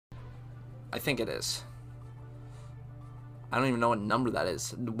I think it is. I don't even know what number that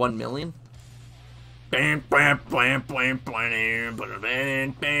is. 1 million? I am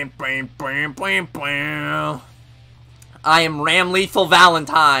Ramlethal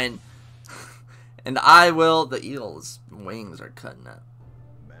Valentine. And I will... The eagle's wings are cutting up.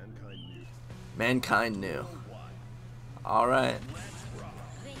 Mankind knew. Alright.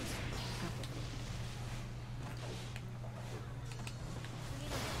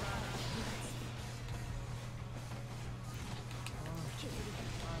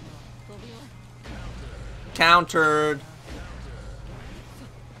 Countered.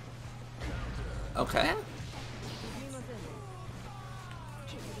 Okay.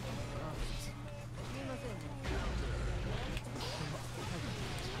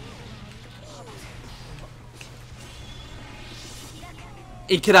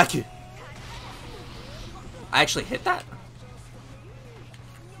 Ikiraku. I actually hit that?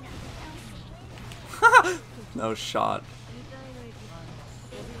 No shot.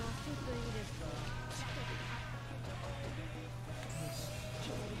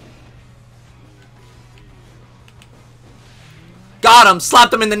 Got him!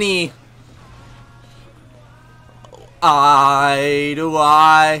 Slapped him in the knee! I...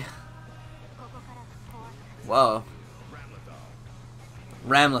 Whoa.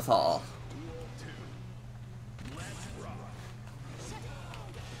 Ramlethal.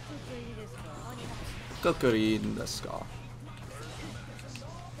 Kokori desu ka?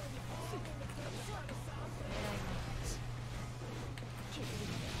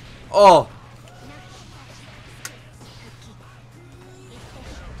 Oh!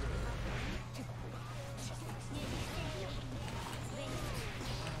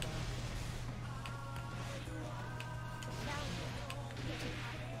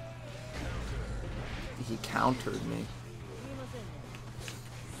 He countered me.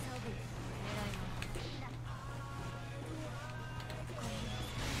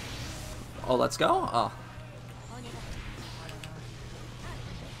 Oh, let's go? Oh.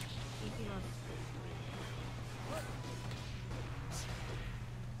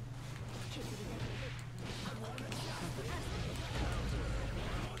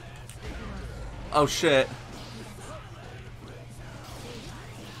 Oh shit.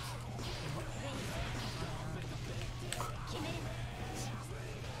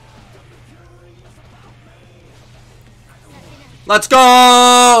 Let's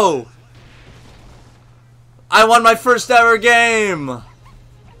go! I won my first ever game!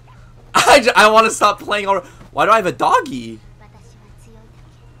 I want to stop playing already. Why do I have a doggy?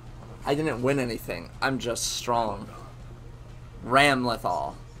 I didn't win anything. I'm just strong.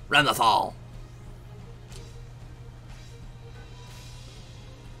 Ramlethal. Ramlethal!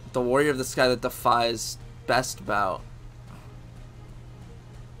 The warrior of the sky that defies best bout.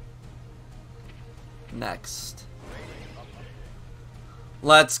 Next.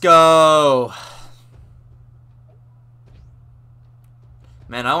 Let's go!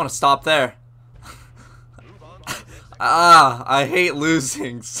 Man, I want to stop there. I hate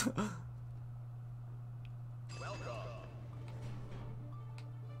losing. Is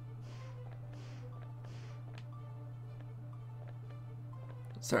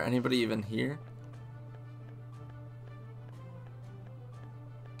there anybody even here?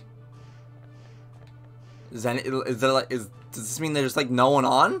 Does this mean there's like no one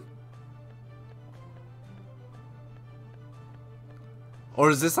on? Or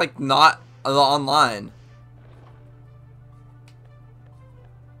is this like not online?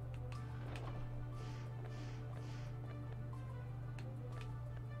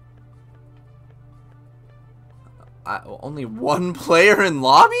 Only one player in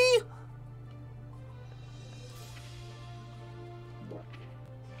lobby?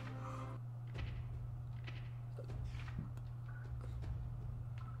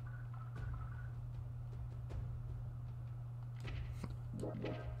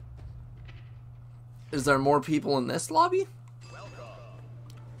 Is there more people in this lobby?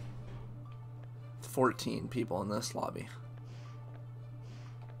 14 people in this lobby.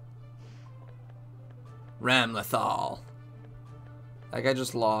 Ramlethal. That guy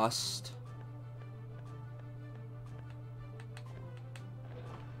just lost.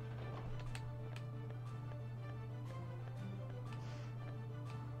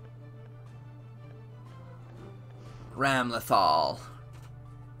 Ramlethal.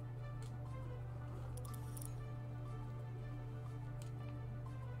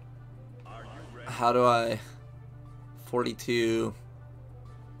 How do I... 42...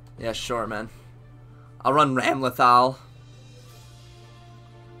 Yeah, sure, man. I'll run Ramlethal.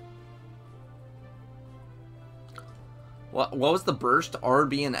 What was the burst? R,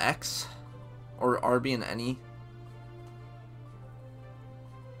 B, and X? Or RB and any.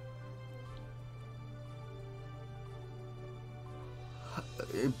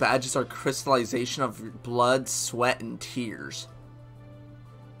 Badges are crystallization of blood, sweat, and tears.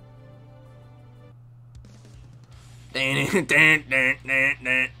 This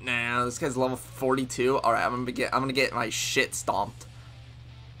guy's level 42. Alright, I'm gonna get my shit stomped.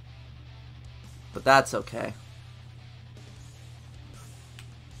 But that's okay.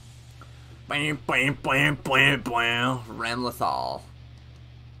 Ramlethal.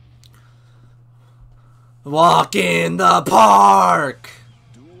 Walk in the park!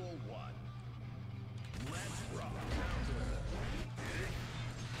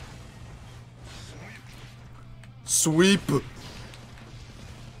 Sweep.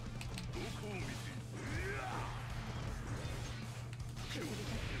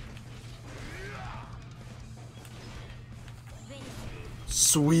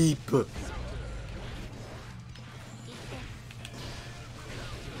 Sweep.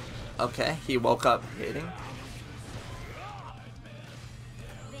 Okay, he woke up hitting.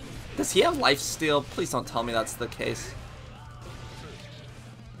 Does he have lifesteal? Please don't tell me that's the case.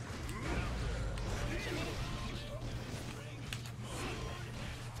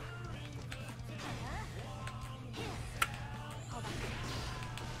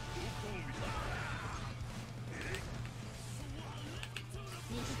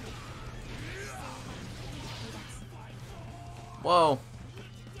 Whoa.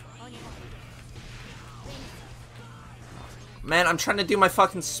 Man, I'm trying to do my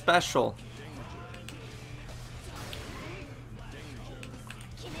fucking special.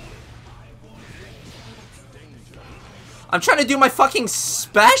 I'm trying to do my fucking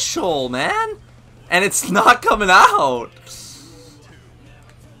special, man. And it's not coming out.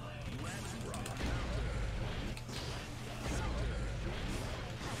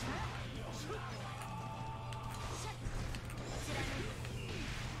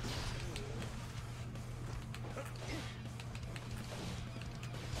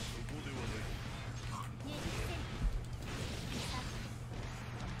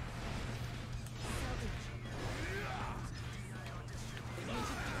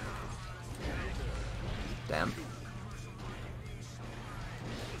 Damn.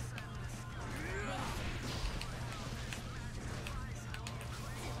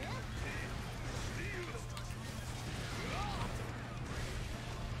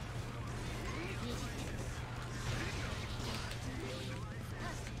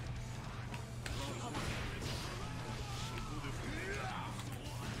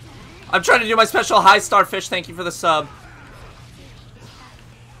 I'm trying to do my special. Hi, Starfish. Thank you for the sub.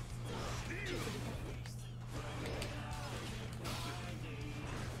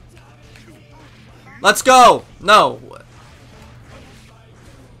 Let's go! No.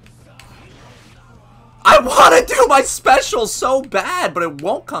 I want to do my special so bad, but it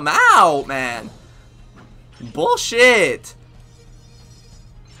won't come out, man. Bullshit.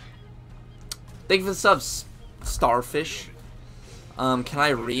 Thank you for the subs, Starfish. Can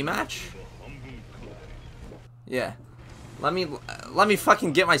I rematch? Yeah. Let me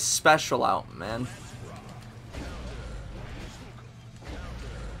fucking get my special out, man.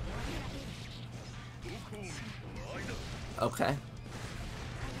 Okay.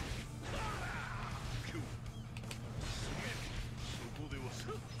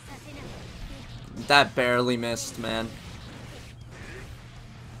 That barely missed, man.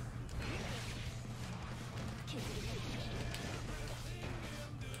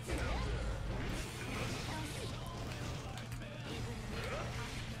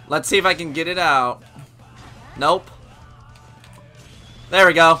 Let's see if I can get it out. Nope. There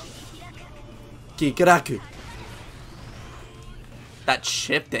we go. Kikaraku. That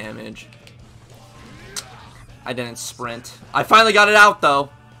chip damage. I didn't sprint. I finally got it out, though.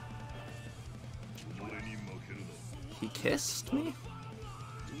 He kissed me?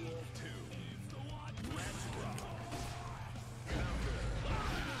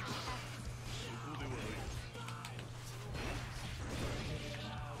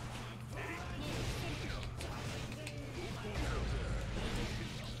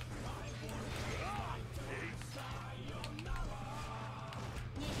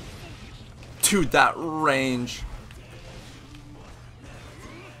 Dude, that range.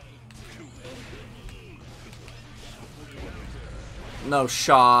 No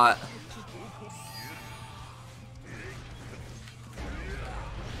shot.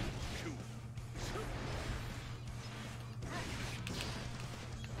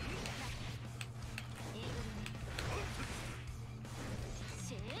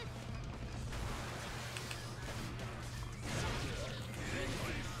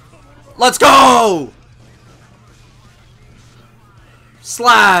 Let's go!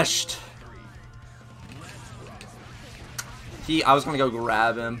 Slashed. I was gonna go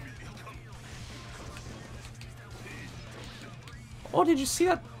grab him. Oh, did you see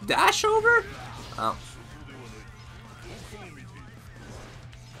that dash over? Oh.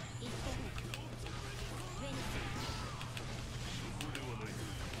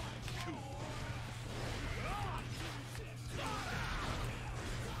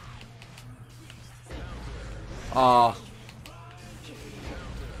 Oh.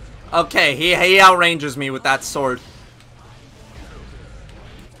 Okay, he outranges me with that sword.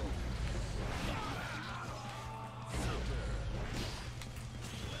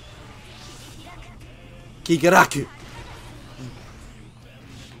 Kigaraku.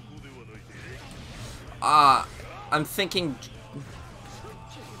 I'm thinking.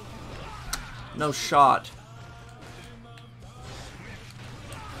 No shot.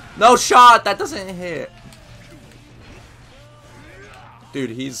 No shot! That doesn't hit. Dude,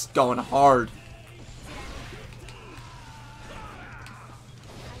 he's going hard.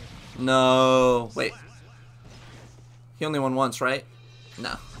 No. Wait. He only won once, right?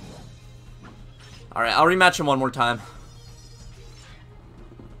 No. Alright, I'll rematch him one more time.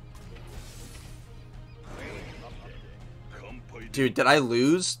 Dude, did I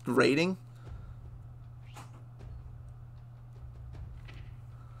lose rating?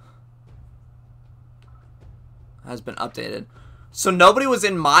 Has been updated. So nobody was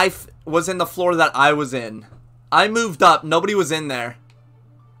in the floor that I was in. I moved up, nobody was in there.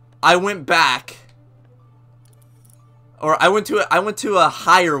 I went back. Or I went to a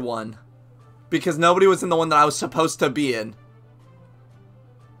higher one. Because nobody was in the one that I was supposed to be in.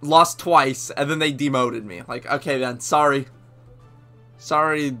 Lost twice, and then they demoted me. Like, okay then, sorry.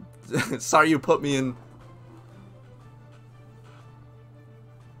 Sorry, sorry you put me in.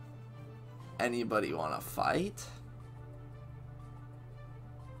 Anybody wanna fight?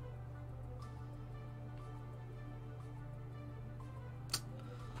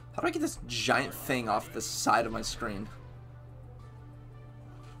 How do I get this giant thing off the side of my screen?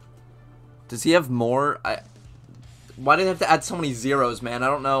 Does he have more? Why did they have to add so many zeros, man? I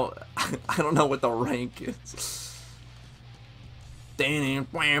don't know. I don't know what the rank is. This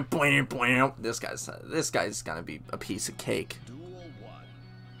guy's gonna be a piece of cake.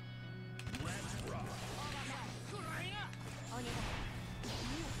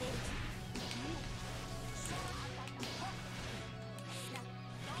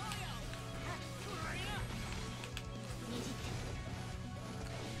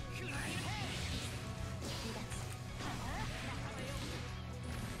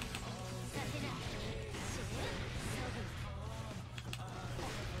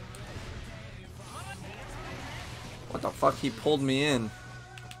 What the fuck? He pulled me in.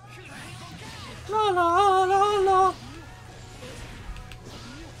 La la la la.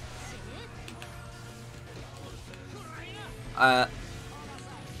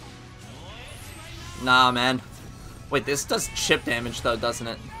 Nah, man. Wait, this does chip damage though, doesn't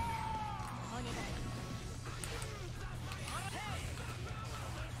it?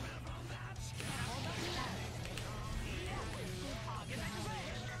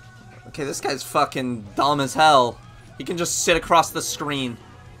 Okay, this guy's fucking dumb as hell. He can just sit across the screen.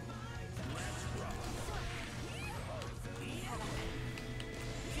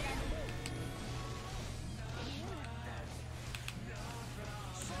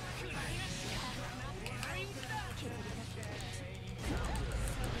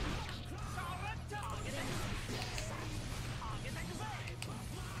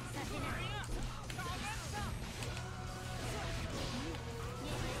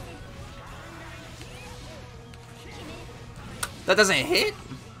 That doesn't hit?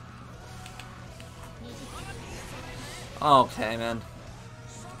 Okay, man.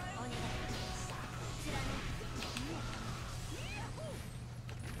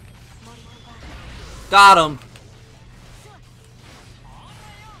 Got him.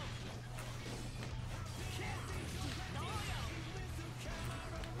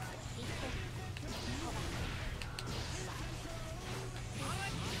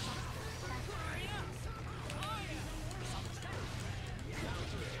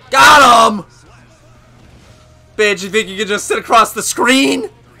 Got him! Bitch, you think you can just sit across the screen?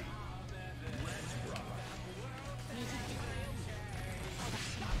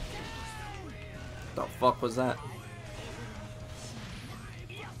 The fuck was that?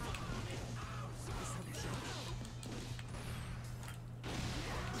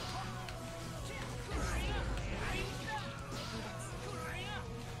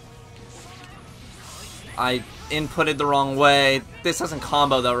 I inputted the wrong way. This doesn't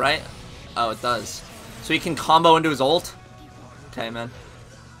combo though, right? Oh, it does. So he can combo into his ult? Okay, man.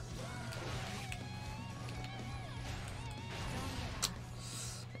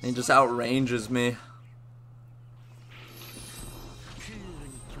 He just outranges me.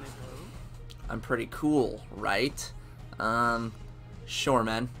 I'm pretty cool, right? Sure,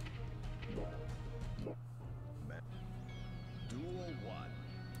 man.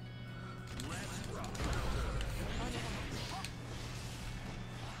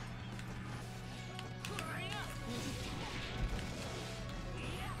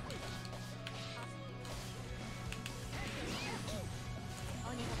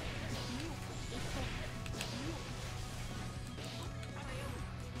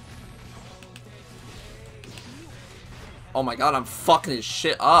 Oh my god, I'm fucking his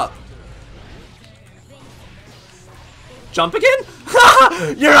shit up. Jump again?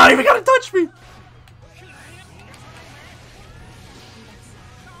 You're not even gonna touch me!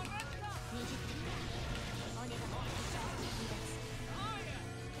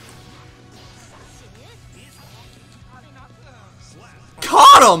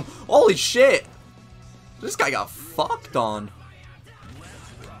 Caught him! Holy shit! This guy got fucked on.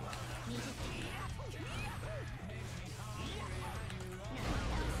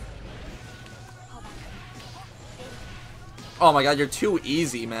 Oh my god, you're too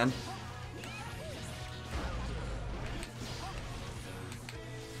easy, man.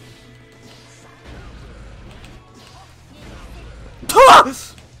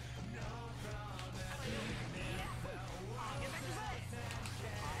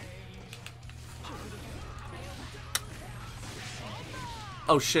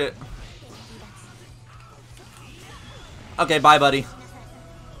 Oh shit. Okay, bye, buddy.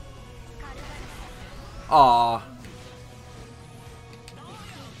 Aw.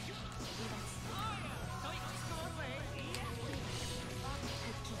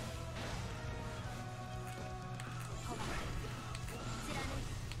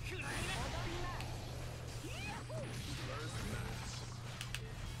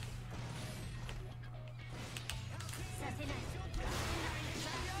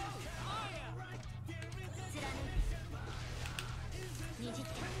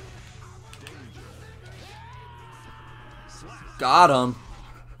 Got him.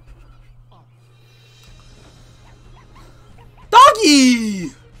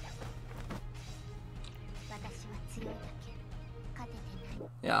 Doggy!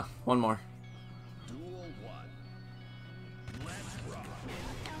 Yeah, one more.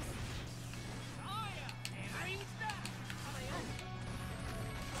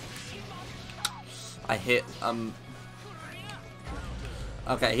 I hit,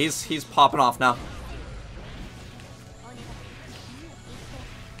 okay, he's popping off now.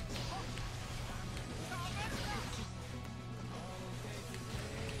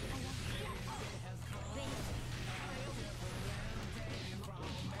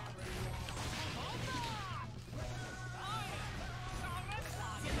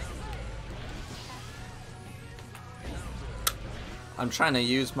 I'm trying to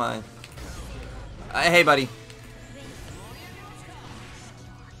use my... hey, buddy.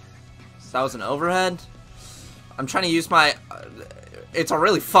 That was an overhead? I'm trying to use my... it's a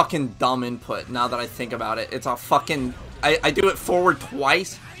really fucking dumb input now that I think about it. It's a fucking... I do it forward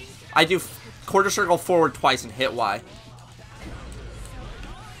twice. I do quarter circle forward twice and hit Y.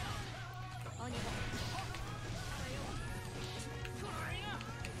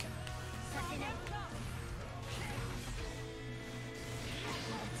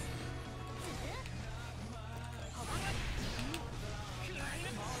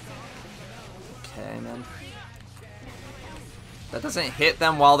 Okay, man. That doesn't hit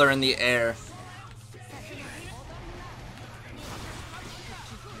them while they're in the air.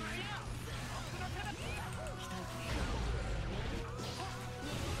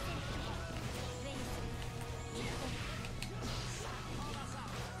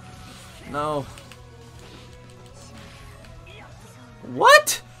 No.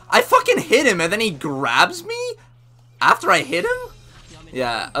 What? I fucking hit him and then he grabs me? After I hit him?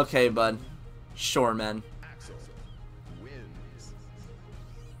 Yeah, okay, bud. Sure, man.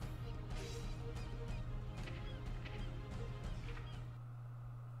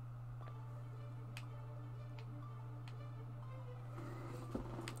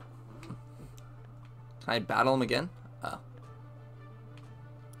 Can I battle him again? Oh.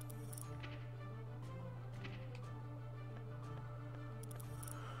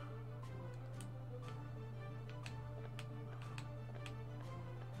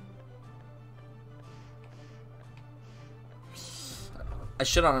 I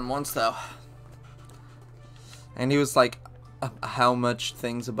shit on him once, though. And he was like, how much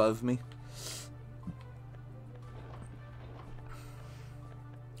things above me?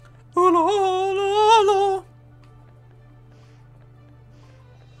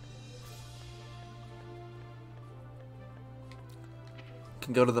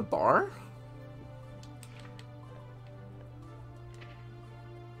 Can go to the bar?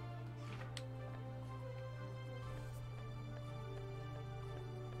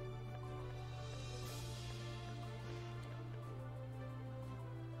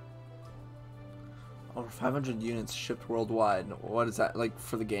 Over 500 units shipped worldwide. What is that, like,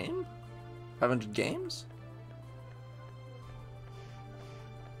 for the game? 500 games?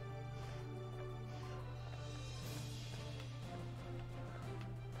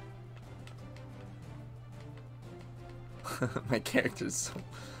 My character's so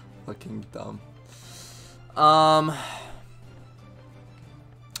fucking dumb.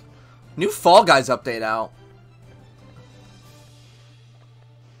 New Fall Guys update out.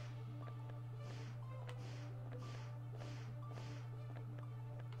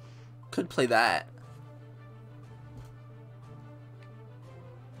 Could play that.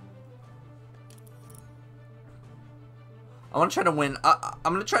 I want to try to win. I'm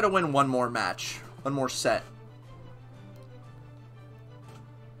gonna try to win one more match, one more set.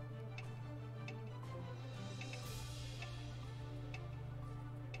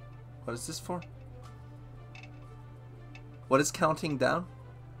 What is this for? What is counting down?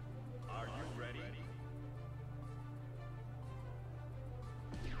 Are you ready?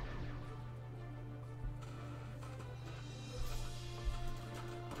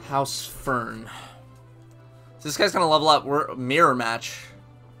 House Fern. So this guy's gonna level up. We're a mirror match.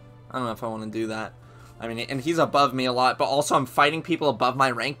 I don't know if I want to do that. I mean, and he's above me a lot, but also I'm fighting people above my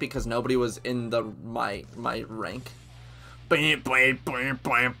rank because nobody was in my rank.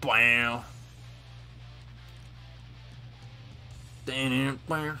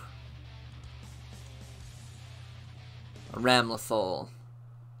 Ramlethal.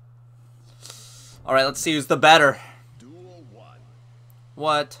 Alright, let's see who's the better. Duel 1.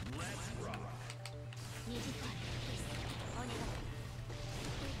 What? Let's rock.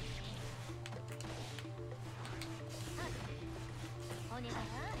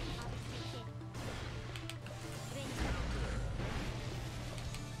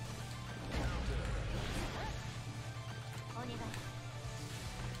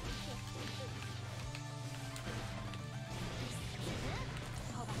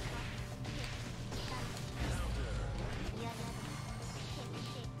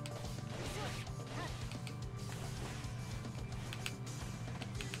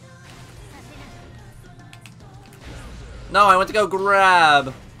 No, I went to go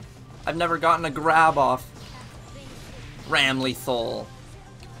grab. I've never gotten a grab off. Ramlethal.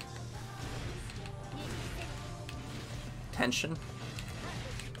 Tension.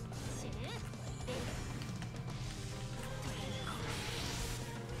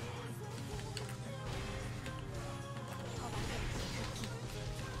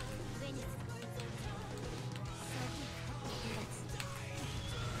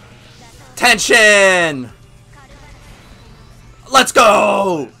 Tension! Let's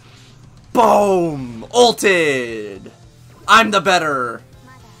go! Boom! Ulted! I'm the better!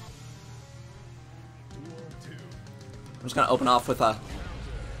 I'm just gonna open off with a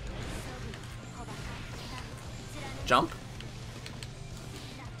jump.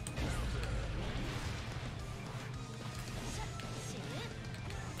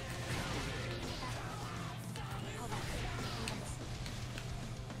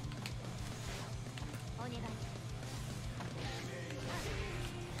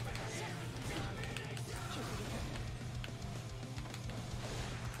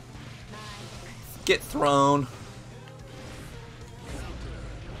 Get thrown.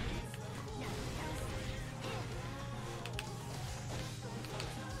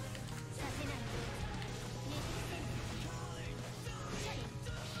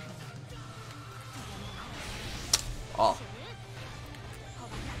 Oh.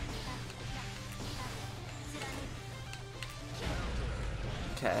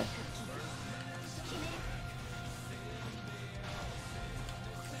 Okay.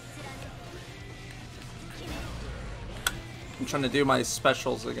 I'm trying to do my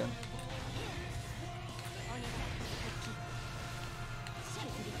specials again.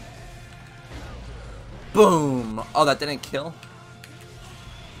 Boom! Oh, that didn't kill?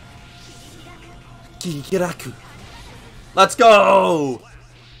 Kikiraku. Let's go!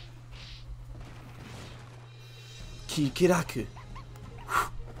 Kikiraku.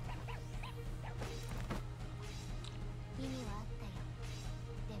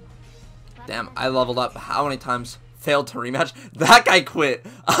 Damn, I leveled up how many times? Failed to rematch? That guy quit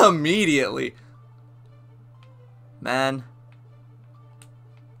immediately. Man.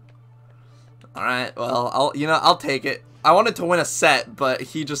 Alright, well, I'll take it. I wanted to win a set, but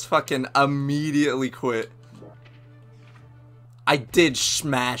he just fucking immediately quit. I did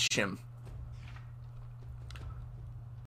smash him.